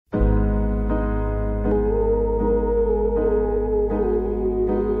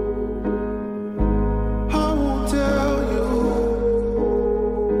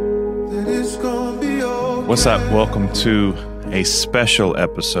What's up? Welcome to a special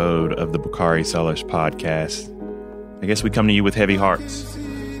episode of the Bakari Sellers podcast. I guess we come to you with heavy hearts.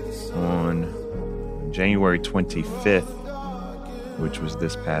 On January 25th, which was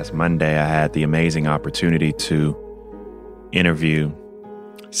this past Monday, I had the amazing opportunity to interview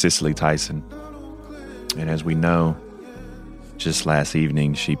Cicely Tyson. And as we know, just last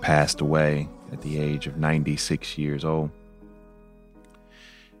evening, she passed away at the age of 96 years old.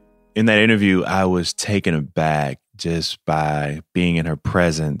 In that interview, I was taken aback just by being in her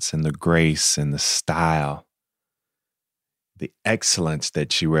presence and the grace and the style, the excellence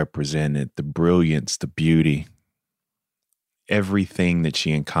that she represented, the brilliance, the beauty, everything that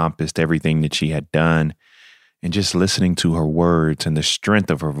she encompassed, everything that she had done, and just listening to her words and the strength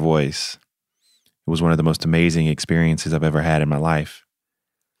of her voice. It was one of the most amazing experiences I've ever had in my life.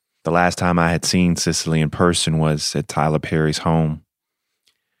 The last time I had seen Cicely in person was at Tyler Perry's home.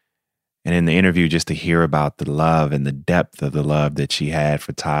 And in the interview, just to hear about the love and the depth of the love that she had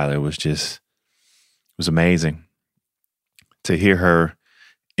for Tyler was amazing. To hear her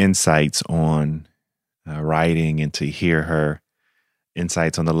insights on writing and to hear her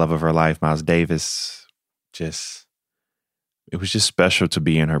insights on the love of her life, Miles Davis, it was just special to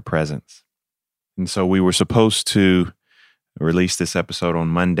be in her presence. And so we were supposed to release this episode on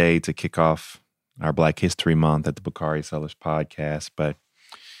Monday to kick off our Black History Month at the Bakari Sellers podcast, but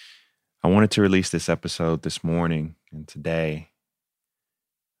I wanted to release this episode this morning and today,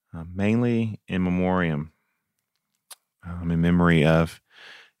 mainly in memoriam, in memory of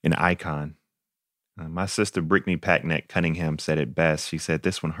an icon. My sister, Brittany Packnett Cunningham, said it best. She said,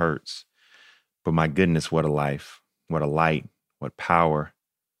 "This one hurts, but my goodness, what a life, what a light, what power,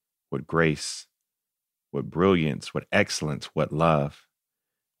 what grace, what brilliance, what excellence, what love.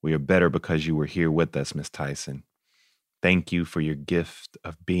 We are better because you were here with us, Miss Tyson. Thank you for your gift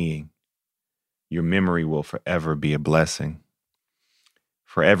of being. Your memory will forever be a blessing."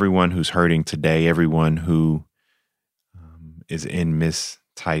 For everyone who's hurting today, everyone who is in Miss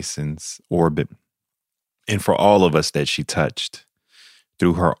Tyson's orbit, and for all of us that she touched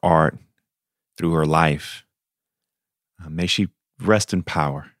through her art, through her life, may she rest in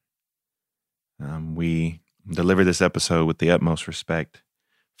power. We deliver this episode with the utmost respect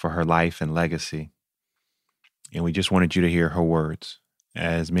for her life and legacy, and we just wanted you to hear her words.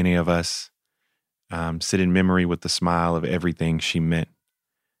 As many of us sit in memory with the smile of everything she meant.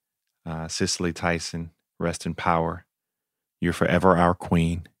 Cicely Tyson, rest in power. You're forever our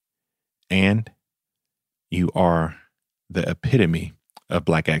queen. And you are the epitome of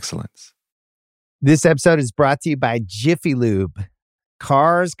Black excellence. This episode is brought to you by Jiffy Lube.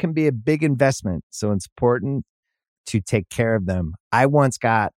 Cars can be a big investment, so it's important to take care of them. I once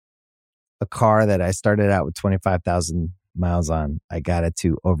got a car that I started out with 25,000 miles on. I got it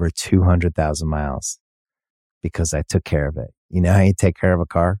to over 200,000 miles because I took care of it. You know how you take care of a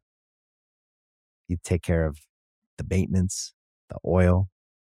car? You take care of the maintenance, the oil,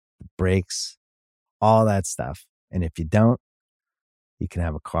 the brakes, all that stuff. And if you don't, you can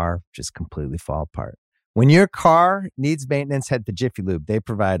have a car just completely fall apart. When your car needs maintenance, head to Jiffy Lube. They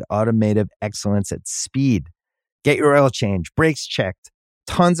provide automotive excellence at speed. Get your oil change, brakes checked,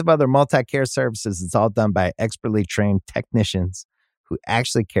 tons of other multi-care services. It's all done by expertly trained technicians who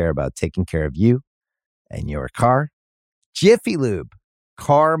actually care about taking care of you and your car. Jiffy Lube,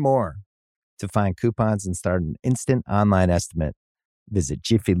 car more. To find coupons and start an instant online estimate, visit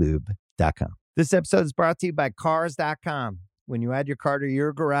jiffylube.com. This episode is brought to you by Cars.com. When you add your car to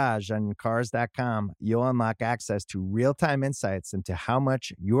your garage on Cars.com, you'll unlock access to real-time insights into how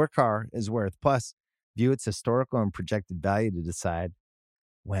much your car is worth. Plus, view its historical and projected value to decide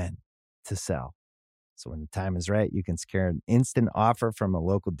when to sell. So when the time is right, you can secure an instant offer from a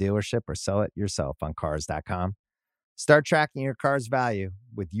local dealership or sell it yourself on Cars.com. Start tracking your car's value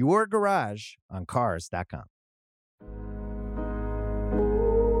with your garage on Cars.com.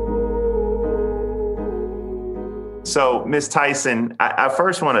 So, Miss Tyson, I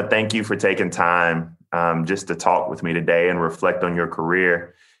first want to thank you for taking time just to talk with me today and reflect on your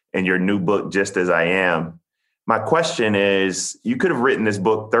career and your new book, Just As I Am. My question is, you could have written this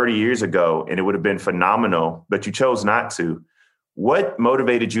book 30 years ago and it would have been phenomenal, but you chose not to. What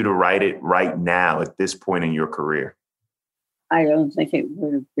motivated you to write it right now at this point in your career? I don't think it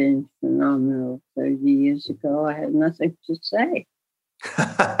would have been phenomenal 30 years ago. I had nothing to say.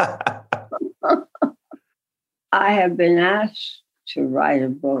 I have been asked to write a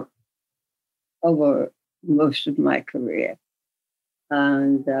book over most of my career.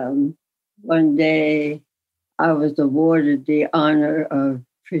 And one day I was awarded the honor of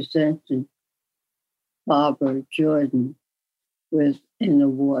presenting Barbara Jordan with an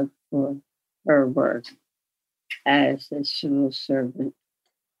award for her work. as a civil servant.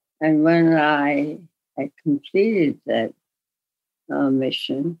 And when I had completed that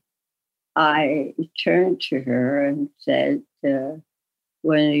mission, I turned to her and said,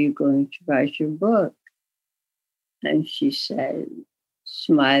 when are you going to write your book? And she said,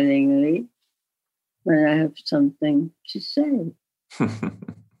 smilingly, when I have something to say.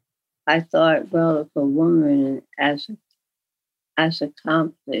 I thought, well, if a woman as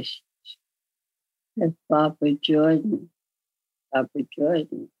accomplished as Barbara Jordan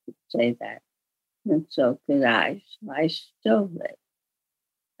could say that, and so could I. So I stole it.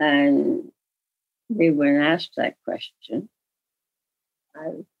 And when asked that question, I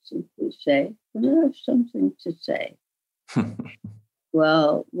would simply say, well, I have something to say.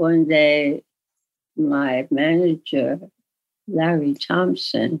 Well, one day, my manager, Larry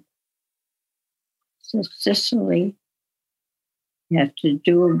Thompson, said, Cicely, you have to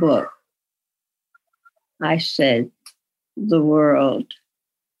do a book. I said, the world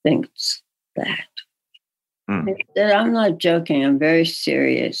thinks that. I said, I'm not joking. I'm very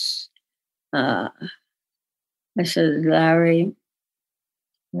serious. I said, Larry,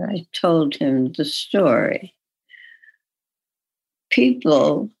 I told him the story.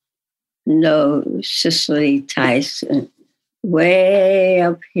 People know Cicely Tyson way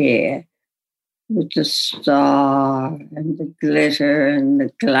up here with the star and the glitter and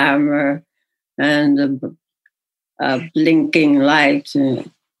the glamour and the blinking lights.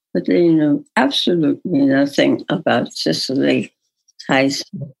 But they know absolutely nothing about Cicely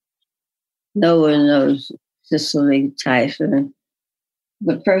Tyson. No one knows Cicely Tyson.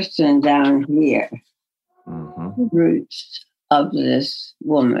 The person down here, the roots of this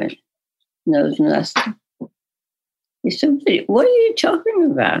woman, knows nothing. He said, what are you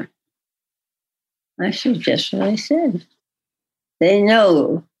talking about? I said, just what I said. They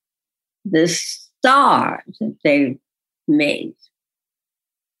know the star that they made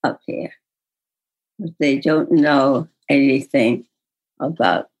up here, but they don't know anything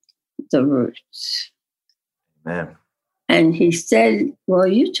about the roots. Man. And he said, well,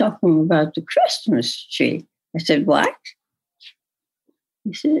 you're talking about the Christmas tree. I said, what?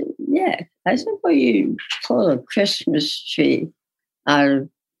 He said, yeah. I said, well, you pull a Christmas tree out of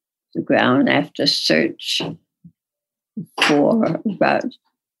the ground after search for about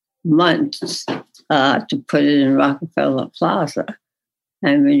months to put it in Rockefeller Plaza.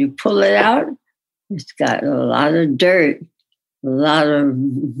 And when you pull it out, it's got a lot of dirt, a lot of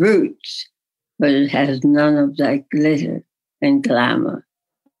roots, but it has none of that glitter and glamour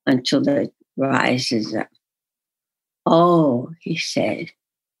until it rises up. Oh, he said.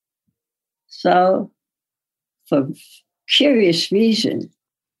 So, for curious reason,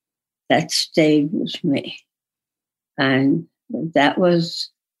 that stayed with me. And that was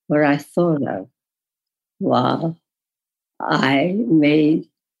what I thought of while I made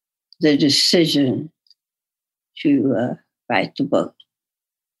the decision to write the book.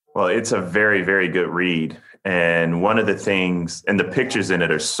 Well, it's a very, very good read. And one of the things, and the pictures in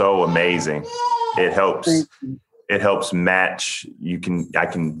it are so amazing. It helps match. I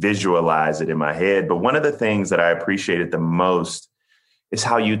can visualize it in my head. But one of the things that I appreciated the most is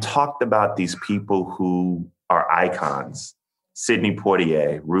how you talked about these people who are icons. Sidney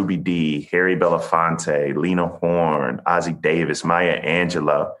Poitier, Ruby Dee, Harry Belafonte, Lena Horne, Ozzie Davis, Maya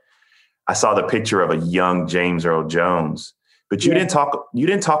Angelou. I saw the picture of a young James Earl Jones, but you didn't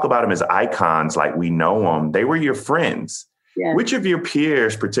talk about them as icons like we know them. They were your friends. Yeah. Which of your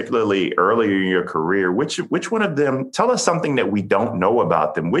peers, particularly earlier in your career, which one of them, tell us something that we don't know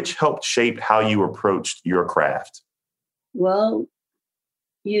about them, which helped shape how you approached your craft? Well,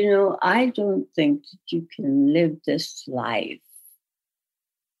 I don't think that you can live this life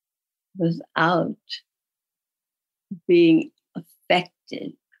without being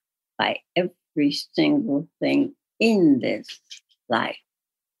affected by every single thing in this life.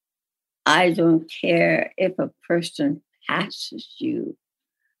 I don't care if a person passes you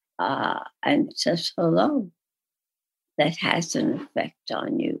and says hello. That has an effect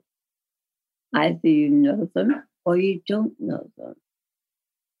on you. Either you know them or you don't know them.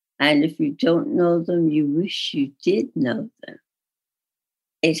 And if you don't know them, you wish you did know them.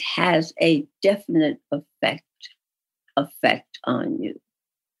 It has a definite effect on you.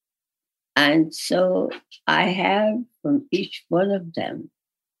 And so I have from each one of them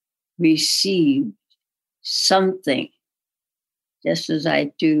received something, just as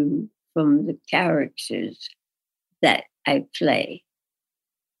I do from the characters that I play.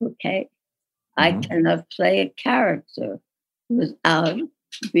 Okay? I cannot play a character without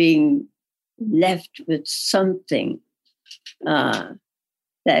being left with something that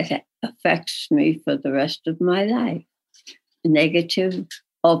affects me for the rest of my life, negative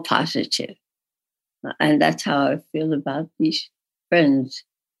or positive. And that's how I feel about these friends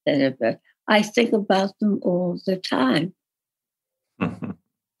that have. I think about them all the time,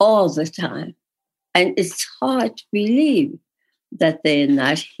 all the time. And it's hard to believe that they're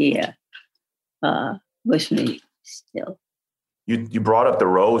not here with me still. You brought up the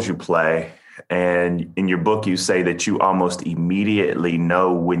roles you play. And in your book, you say that you almost immediately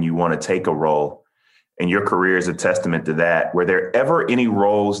know when you want to take a role. And your career is a testament to that. Were there ever any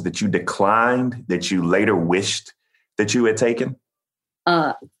roles that you declined that you later wished that you had taken?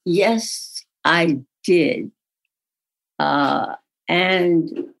 Yes, I did.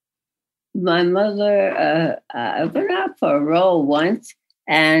 And my mother, I went out for a role once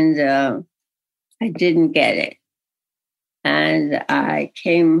and I didn't get it. And I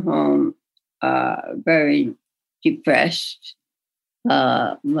came home very depressed.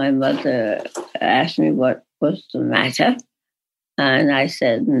 My mother asked me what was the matter. And I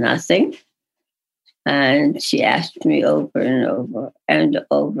said, nothing. And she asked me over and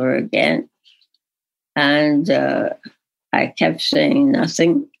over again. And I kept saying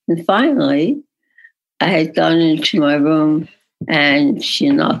nothing. And finally, I had gone into my room and she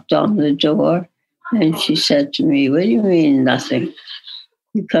knocked on the door and she said to me, what do you mean nothing?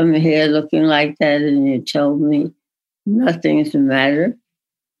 You come here looking like that and you tell me nothing's the matter.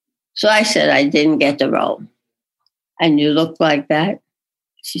 So I said, I didn't get the role. And you look like that?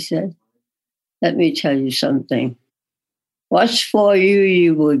 She said, let me tell you something. What's for you,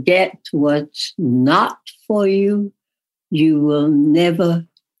 you will get. What's not for you, you will never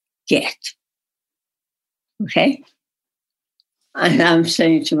get. Okay? And I'm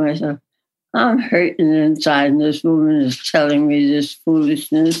saying to myself, I'm hurting inside, and this woman is telling me this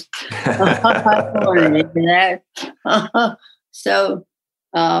foolishness. I don't want to hear that. So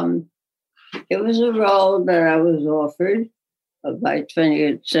it was a role that I was offered by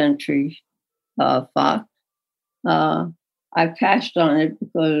 20th Century Fox. I passed on it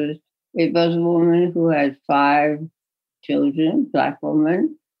because it was a woman who had 5 children, Black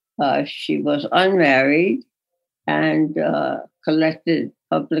woman. She was unmarried and collected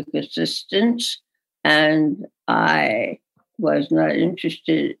public assistance, and I was not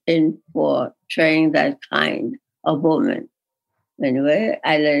interested in portraying that kind of woman. Anyway,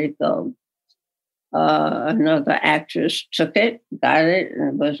 I let it go. Another actress took it, got it,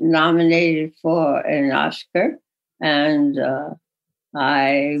 and was nominated for an Oscar. And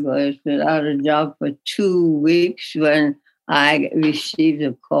I was without a job for 2 weeks when I received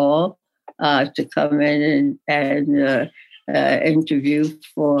a call to come in and interview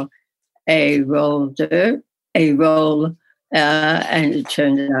for a role, and it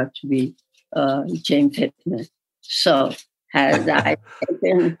turned out to be James Pittman. So had I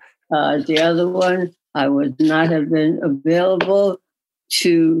taken the other one, I would not have been available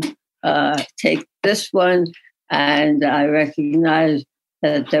to take this one. And I recognized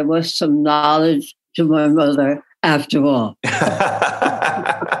that there was some knowledge to my mother after all.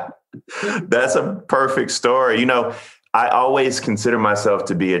 That's a perfect story. You know, I always consider myself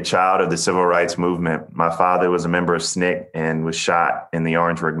to be a child of the civil rights movement. My father was a member of SNCC and was shot in the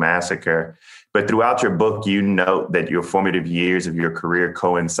Orangeburg Massacre. But throughout your book, you note that your formative years of your career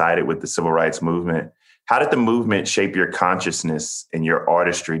coincided with the civil rights movement. How did the movement shape your consciousness and your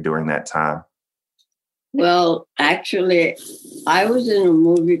artistry during that time? Well, actually, I was in a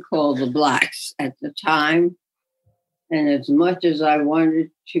movie called The Blacks at the time. And as much as I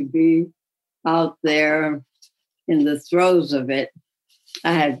wanted to be out there in the throes of it,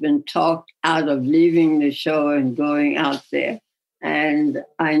 I had been talked out of leaving the show and going out there. And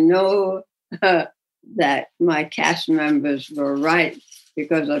I know that my cast members were right,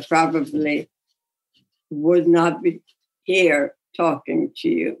 because I probably would not be here talking to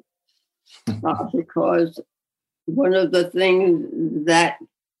you. Because one of the things that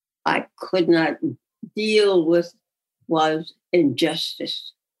I could not deal with was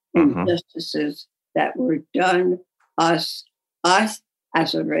injustice. Injustices that were done us as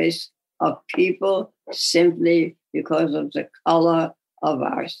a race of people simply because of the color of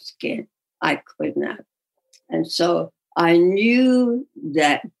our skin. I could not. And so I knew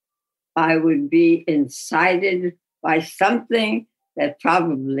that I would be incited by something that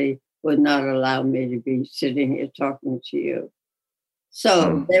probably would not allow me to be sitting here talking to you.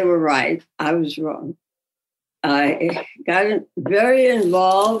 So they were right. I was wrong. I got very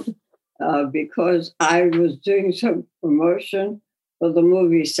involved because I was doing some promotion for the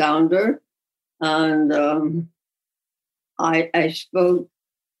movie Sounder. And I spoke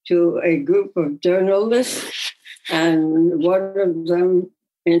to a group of journalists, and one of them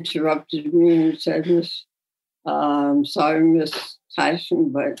interrupted me and said, sorry, Miss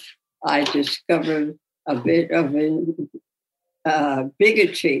Tyson, but I discovered a bit of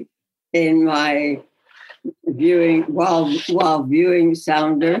bigotry in my viewing while viewing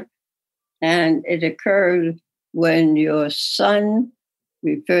Sounder, and it occurred when your son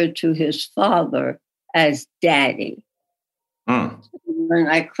referred to his father as Daddy. When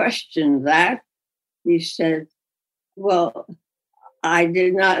I questioned that, he said, "Well, I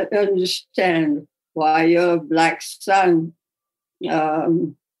did not understand why your black son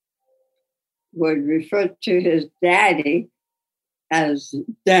would refer to his daddy as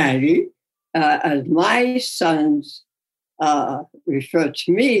Daddy, as my sons refer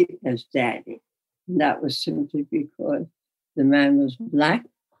to me as Daddy." And that was simply because the man was black,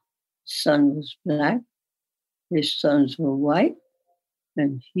 his son was black, his sons were white,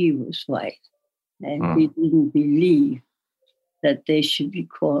 and he was white. And he didn't believe that they should be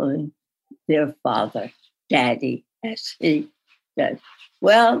calling their father Daddy, as he said.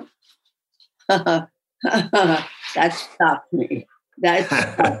 Well, that stopped me. That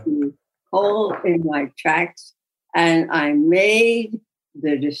stopped me cold in my tracks. And I made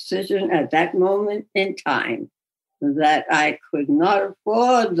the decision at that moment in time that I could not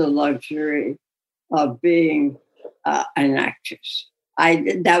afford the luxury of being an actress.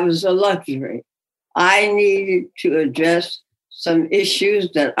 That was a luxury. I needed to address some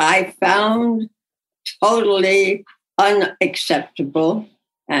issues that I found totally unacceptable,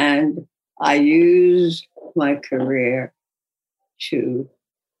 and I used my career to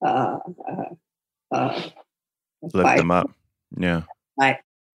lift them up. Yeah.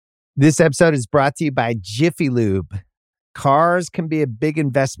 This episode is brought to you by Jiffy Lube. Cars can be a big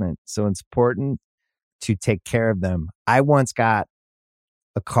investment, so it's important to take care of them. I once got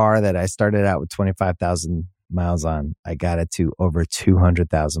a car that I started out with 25,000 miles on. I got it to over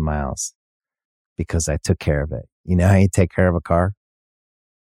 200,000 miles because I took care of it. You know how you take care of a car?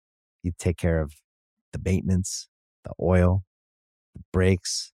 You take care of the maintenance, the oil, the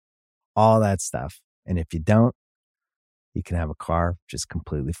brakes, all that stuff. And if you don't, you can have a car just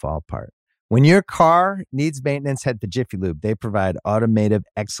completely fall apart. When your car needs maintenance, head to Jiffy Lube. They provide automotive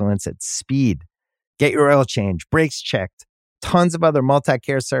excellence at speed. Get your oil change, brakes checked, tons of other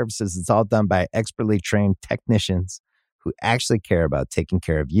multi-care services. It's all done by expertly trained technicians who actually care about taking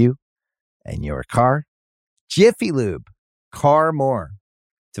care of you and your car. Jiffy Lube, car more.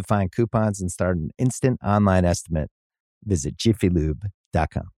 To find coupons and start an instant online estimate, visit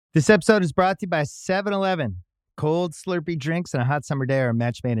jiffylube.com. This episode is brought to you by 7-Eleven. Cold, slurpy drinks and a hot summer day are a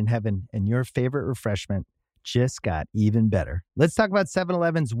match made in heaven, and your favorite refreshment just got even better. Let's talk about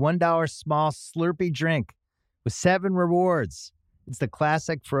 7-Eleven's $1 small slurpy drink with 7 rewards. It's the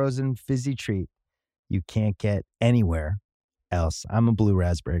classic frozen fizzy treat you can't get anywhere else. I'm a blue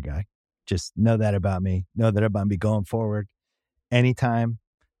raspberry guy. Just know that about me. Know that about me going forward. Anytime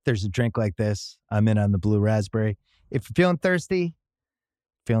there's a drink like this, I'm in on the blue raspberry. If you're feeling thirsty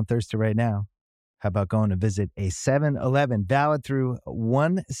right now, how about going to visit a 7-Eleven valid through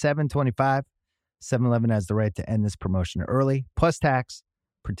 1/7/25? 7-Eleven has the right to end this promotion early, plus tax.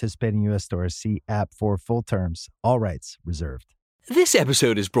 Participating U.S. stores. See app for full terms. All rights reserved. This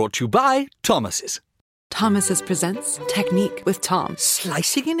episode is brought to you by Thomas's. Thomas's presents Technique with Tom.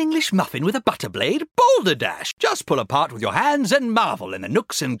 Slicing an English muffin with a butter blade? Boulder Dash! Just pull apart with your hands and marvel in the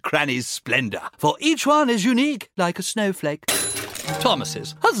nooks and crannies' splendor. For each one is unique like a snowflake.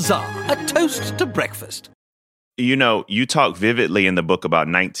 Thomas's, huzzah! A toast to breakfast. You know, you talk vividly in the book about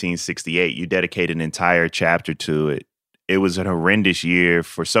 1968. You dedicate an entire chapter to it. It was an horrendous year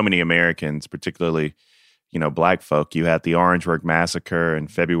for so many Americans, particularly, Black folk. You had the Orangeburg Massacre in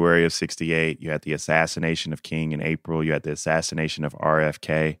February of 68. You had the assassination of King in April. You had the assassination of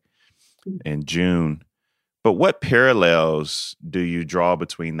RFK in June. But what parallels do you draw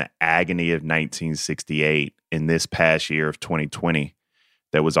between the agony of 1968 and this past year of 2020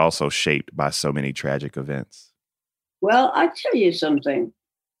 that was also shaped by so many tragic events? Well, I'll tell you something.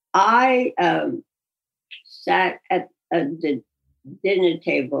 I sat at the dinner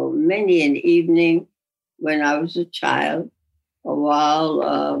table many an evening when I was a child,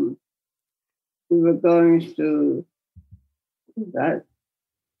 while we were going through that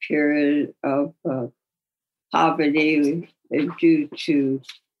period of poverty due to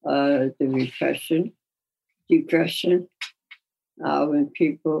the depression, when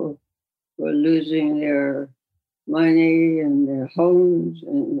people were losing their money and their homes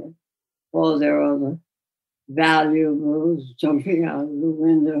and all their other valuables jumping out of the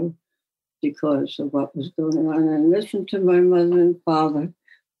window because of what was going on. And listen to my mother and father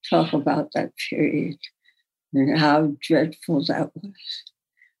talk about that period and how dreadful that was.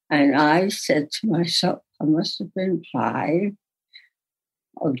 And I said to myself, I must have been 5.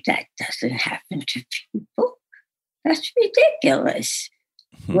 Oh, that doesn't happen to people. That's ridiculous.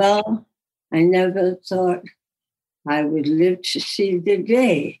 Well, I never thought I would live to see the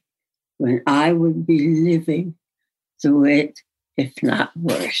day when I would be living through it, if not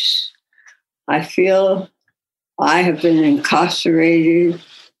worse. I feel I have been incarcerated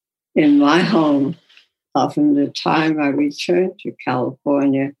in my home from the time I returned to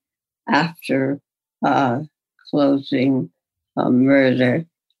California after closing a murder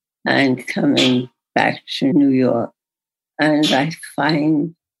and coming back to New York. And I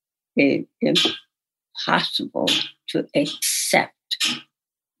find it impossible to accept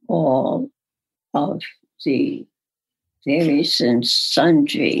all of the various and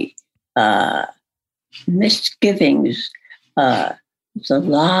sundry misgivings, the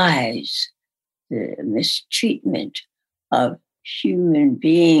lies, the mistreatment of human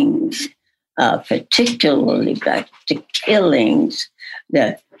beings, particularly about the killings.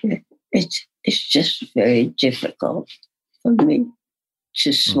 That it's just very difficult for me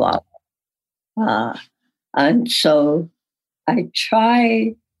to swallow. And so I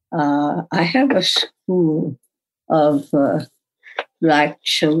try, I have a school of Black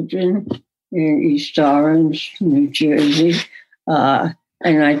children in East Orange, New Jersey, and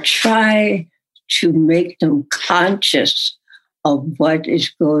I try to make them conscious of what is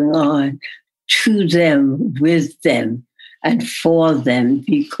going on to them, with them, and for them,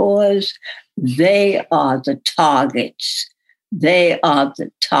 because they are the targets. They are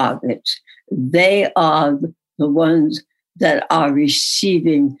the targets. They are the ones that are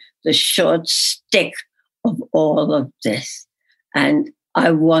receiving the short stick of all of this. And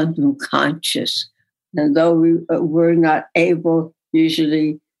I want them conscious. And though we're not able,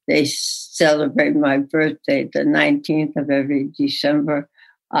 usually they celebrate my birthday, the 19th of every December.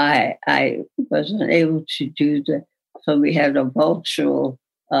 I wasn't able to do that. So we had a virtual,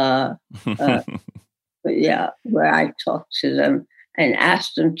 where I talked to them and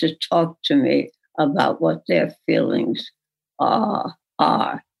asked them to talk to me about what their feelings are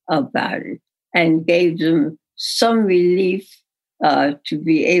about it, and gave them some relief to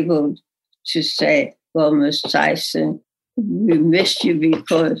be able to say, well, Miss Tyson, we missed you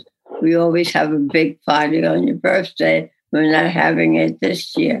because we always have a big party on your birthday. We're not having it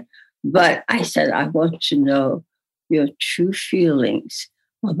this year. But I said, I want to know your true feelings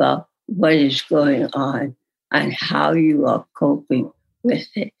about what is going on and how you are coping with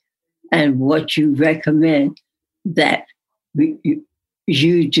it and what you recommend that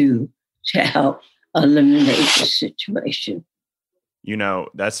you do to help eliminate the situation. You know,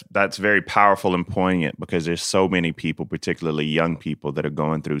 that's very powerful and poignant, because there's so many people, particularly young people, that are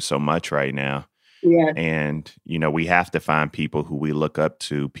going through so much right now. Yeah. And, you know, we have to find people who we look up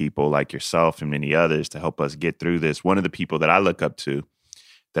to, people like yourself and many others, to help us get through this. One of the people that I look up to,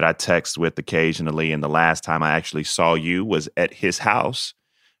 that I text with occasionally, and the last time I actually saw you was at his house,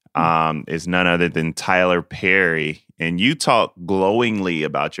 is none other than Tyler Perry. And you talk glowingly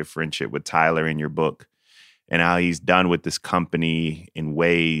about your friendship with Tyler in your book, and how he's done with this company in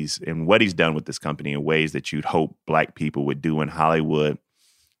ways, and what he's done with this company in ways that you'd hope Black people would do in Hollywood.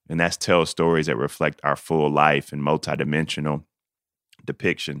 And that's tell stories that reflect our full life and multidimensional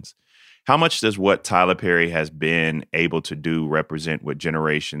depictions. How much does what Tyler Perry has been able to do represent what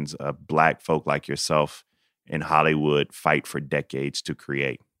generations of Black folk like yourself in Hollywood fight for decades to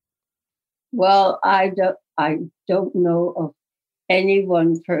create? Well, I don't know of any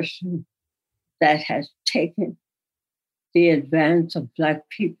one person that has taken the advance of Black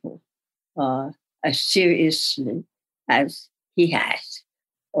people as seriously as he has.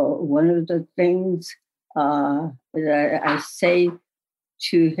 One of the things that I say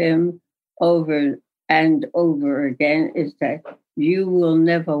to him over and over again is that you will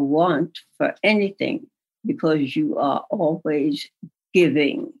never want for anything because you are always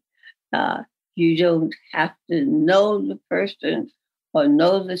giving. You don't have to know the person or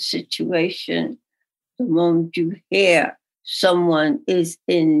know the situation. The moment you hear someone is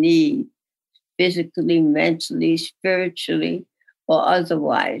in need, physically, mentally, spiritually, or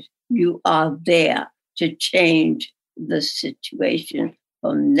otherwise, you are there to change the situation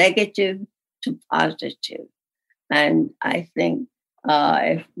from negative to positive. And I think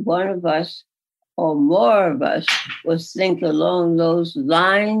if one of us or more of us will think along those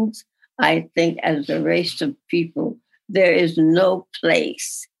lines, I think as a race of people, there is no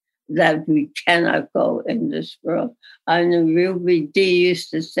place that we cannot go in this world. And Ruby D used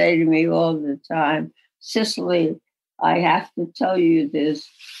to say to me all the time, Cicely, I have to tell you this.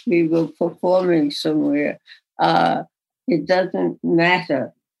 We were performing somewhere. It doesn't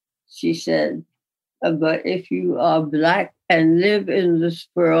matter she said, but if you are Black and live in this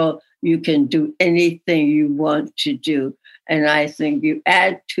world, you can do anything you want to do. And I think you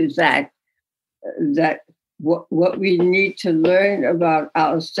add to that, that what we need to learn about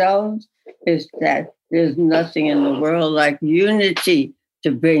ourselves is that there's nothing in the world like unity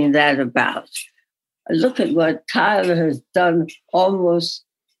to bring that about. Look at what Tyler has done almost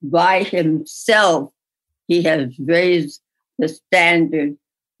by himself. He has raised the standard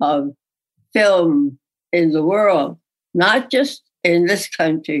of film in the world, not just in this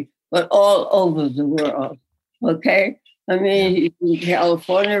country, but all over the world. Okay? I mean, he's in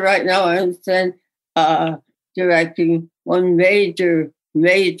California right now, I understand, directing one major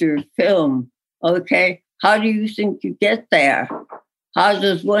film. Okay? How do you think you get there? How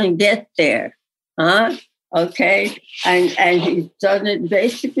does one get there? Huh? Okay? And he's done it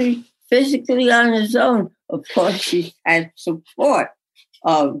basically physically on his own. Of course, he's had support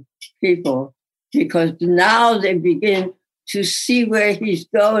of people, because now they begin to see where he's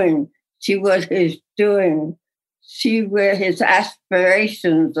going, see what he's doing, see where his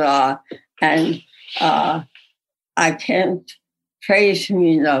aspirations are. And I can't praise him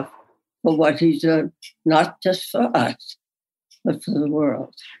enough for what he's done, not just for us, but for the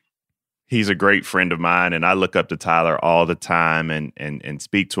world. He's a great friend of mine, and I look up to Tyler all the time and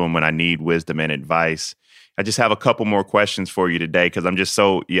speak to him when I need wisdom and advice. I just have a couple more questions for you today, because I'm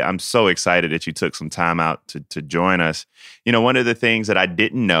so excited that you took some time out to join us. You know, one of the things that I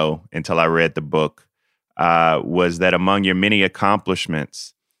didn't know until I read the book was that among your many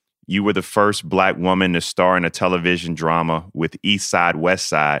accomplishments, you were the first Black woman to star in a television drama with East Side, West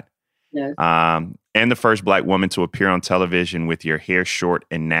Side. Yes. And the first Black woman to appear on television with your hair short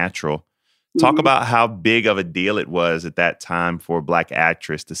and natural. Talk about how big of a deal it was at that time for a Black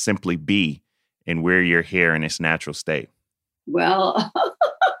actress to simply be and wear your hair in its natural state. Well,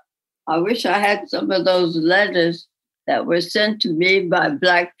 I wish I had some of those letters that were sent to me by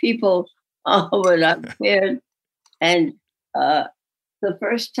Black people when I appeared. And the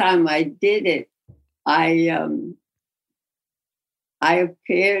first time I did it, I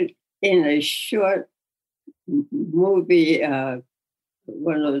appeared in a short movie,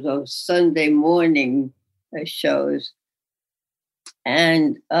 one of those Sunday morning shows.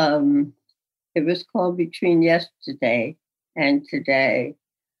 And it was called Between Yesterday and Today.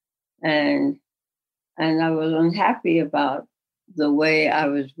 And I was unhappy about the way I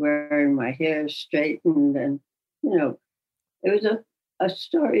was wearing my hair straightened. And, you know, it was a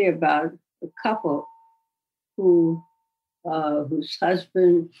story about a couple whose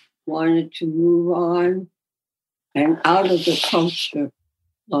husband wanted to move on and out of the culture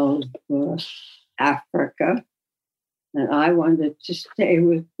of Africa. And I wanted to stay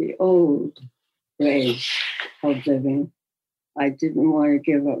with the old ways of living. I didn't want to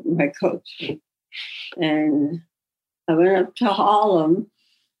give up my culture. And I went up to Harlem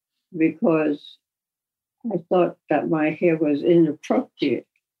because I thought that my hair was inappropriate.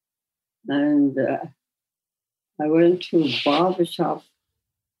 And I went to a barbershop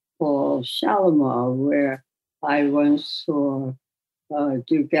called Shalimar, where I once saw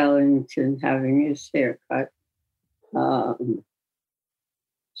Duke Ellington having his hair cut.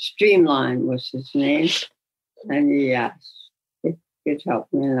 Streamline was his name. And he asked if he could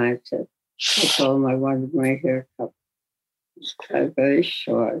help me. And I told him I wanted my hair cut. It's cut very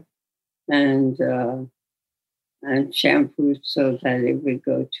short and shampooed so that it would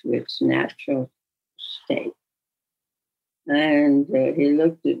go to its natural state. And he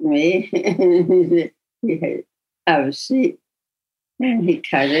looked at me and he said, "Have a seat." And he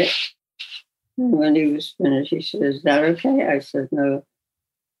cut it. And when he was finished, he said, "Is that okay?" I said, "No,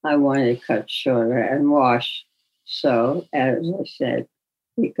 I want it cut shorter and wash." So, as I said,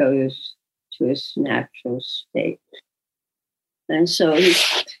 it goes to its natural state. And so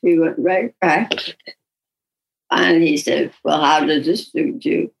he went right back. And he said, "Well, how does this suit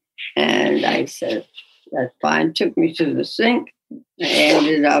you?" And I said, "That's fine." Took me to the sink. I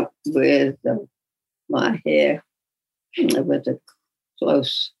ended up with my hair with a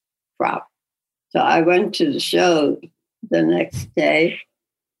close crop. So I went to the show the next day,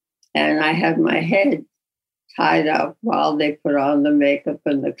 and I had my head tied up while they put on the makeup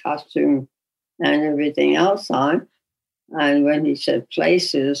and the costume and everything else on. And when he said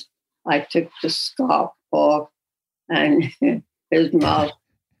places, I took the scarf off, and his mouth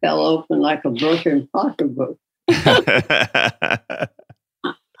fell open like a broken pocketbook.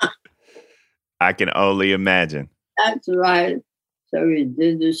 I can only imagine. That's right. So we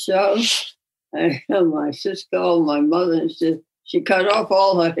did the show, and my sister, my mother, she cut off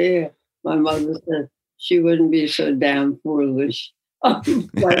all her hair. My mother said she wouldn't be so damn foolish.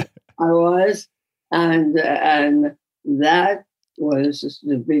 But I was, and that was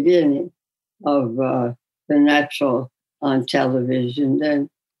the beginning of the natural on television. Then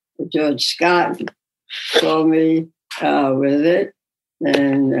George Scott saw me with it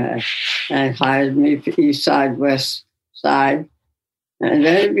and hired me for East Side, West Side, and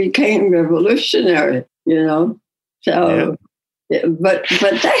then it became revolutionary, you know. So, but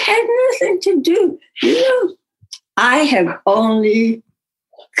that had nothing to do, you know. I have only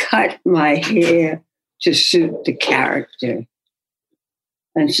cut my hair to suit the character.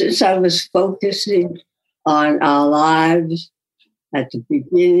 And since I was focusing on our lives at the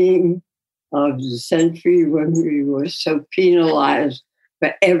beginning of the century when we were so penalized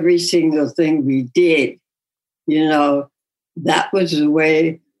for every single thing we did, you know, that was the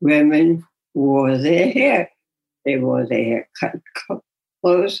way women wore their hair. They wore their hair cut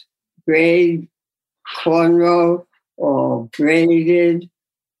close, braid, cornrow, or braided,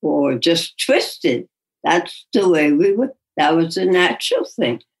 or just twisted. That's the way we were. That was a natural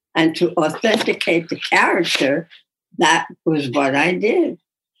thing. And to authenticate the character, that was what I did.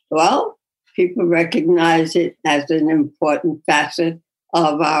 Well, people recognize it as an important facet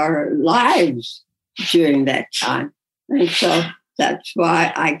of our lives during that time. And so that's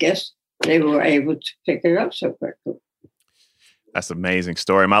why I guess they were able to pick it up so quickly. That's an amazing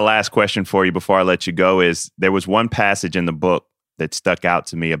story. My last question for you before I let you go is there was one passage in the book that stuck out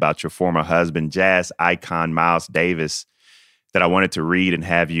to me about your former husband, jazz icon Miles Davis, that I wanted to read and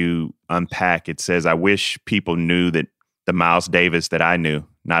have you unpack. It says, I wish people knew that the Miles Davis that I knew,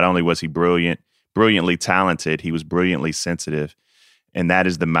 not only was he brilliantly talented, he was brilliantly sensitive. And that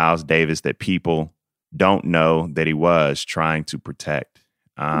is the Miles Davis that people don't know that he was trying to protect.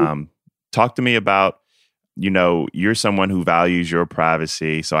 Talk to me about, you know, you're someone who values your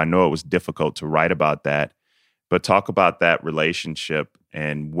privacy. So I know it was difficult to write about that, but talk about that relationship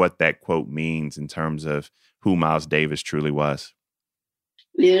and what that quote means in terms of who Miles Davis truly was.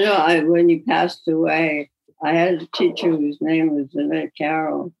 You know, when he passed away, I had a teacher whose name was Annette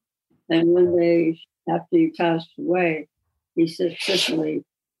Carroll. And one day after he passed away, he said, Cicely,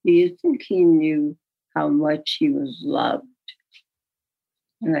 do you think he knew how much he was loved?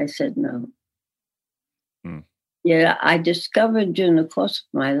 And I said, no. Yeah, I discovered during the course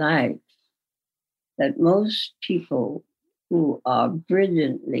of my life that most people who are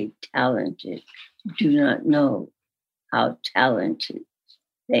brilliantly talented do not know how talented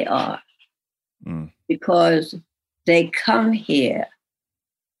they are. Because they come here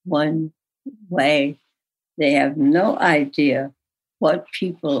one way, they have no idea what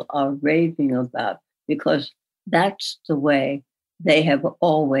people are raving about, because that's the way they have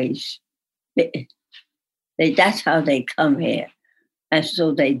always been. That's how they come here. And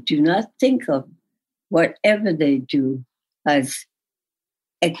so they do not think of whatever they do as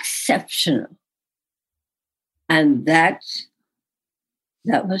exceptional. And that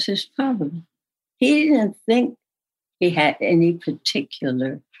was his problem. He didn't think he had any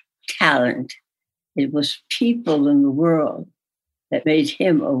particular talent. It was people in the world that made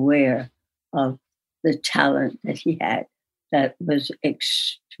him aware of the talent that he had that was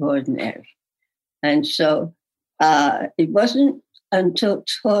extraordinary. And so it wasn't until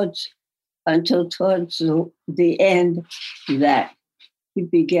towards the end that he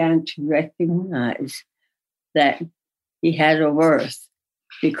began to recognize that he had a worth,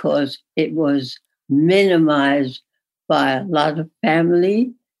 because it was minimized by a lot of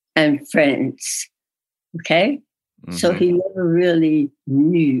family and friends. Okay? Mm-hmm. So he never really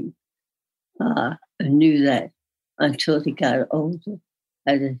knew that until he got older.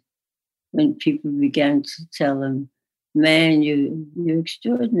 When people began to tell him, man, you're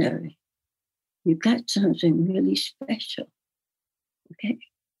extraordinary. You got something really special. Okay?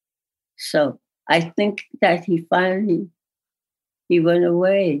 So I think that he went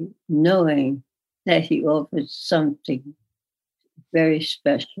away knowing that he offered something very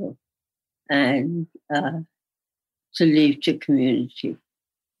special and to leave to community.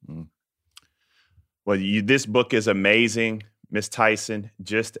 Well, this book is amazing. Miss Tyson,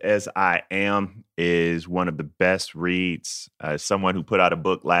 Just As I Am is one of the best reads. As someone who put out a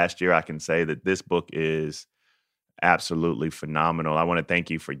book last year, I can say that this book is absolutely phenomenal. I want to thank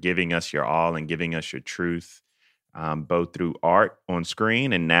you for giving us your all and giving us your truth, both through art on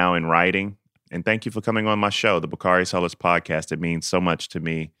screen and now in writing. And thank you for coming on my show, the Bakari Sellers Podcast. It means so much to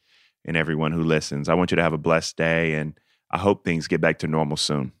me and everyone who listens. I want you to have a blessed day, and I hope things get back to normal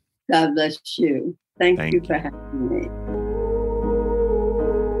soon. God bless you. Thank you for having me.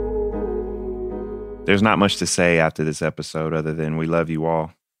 There's not much to say after this episode other than we love you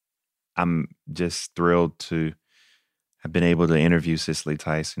all. I'm just thrilled to I've been able to interview Cicely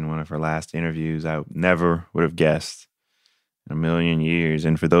Tyson, one of her last interviews. I never would have guessed in a million years.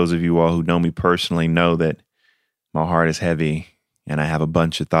 And for those of you all who know me personally know that my heart is heavy and I have a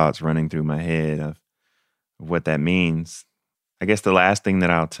bunch of thoughts running through my head of what that means. I guess the last thing that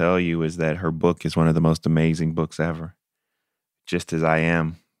I'll tell you is that her book is one of the most amazing books ever, Just As I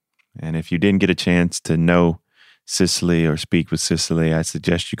Am. And if you didn't get a chance to know Cicely or speak with Cicely, I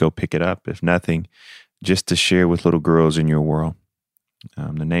suggest you go pick it up, if nothing, just to share with little girls in your world.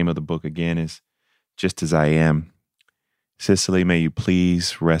 The name of the book again is Just As I Am. Cicely, may you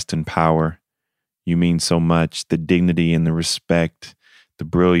please rest in power. You mean so much. The dignity and the respect, the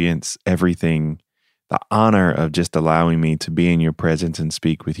brilliance, everything, the honor of just allowing me to be in your presence and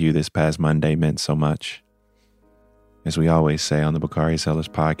speak with you this past Monday meant so much. As we always say on the Bakari Sellers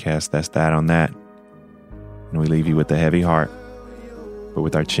podcast, that's that on that. And we leave you with a heavy heart, but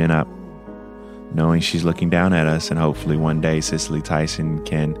with our chin up, knowing she's looking down at us, and hopefully one day Cicely Tyson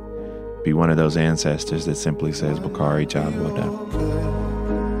can be one of those ancestors that simply says, Bakari, job well done.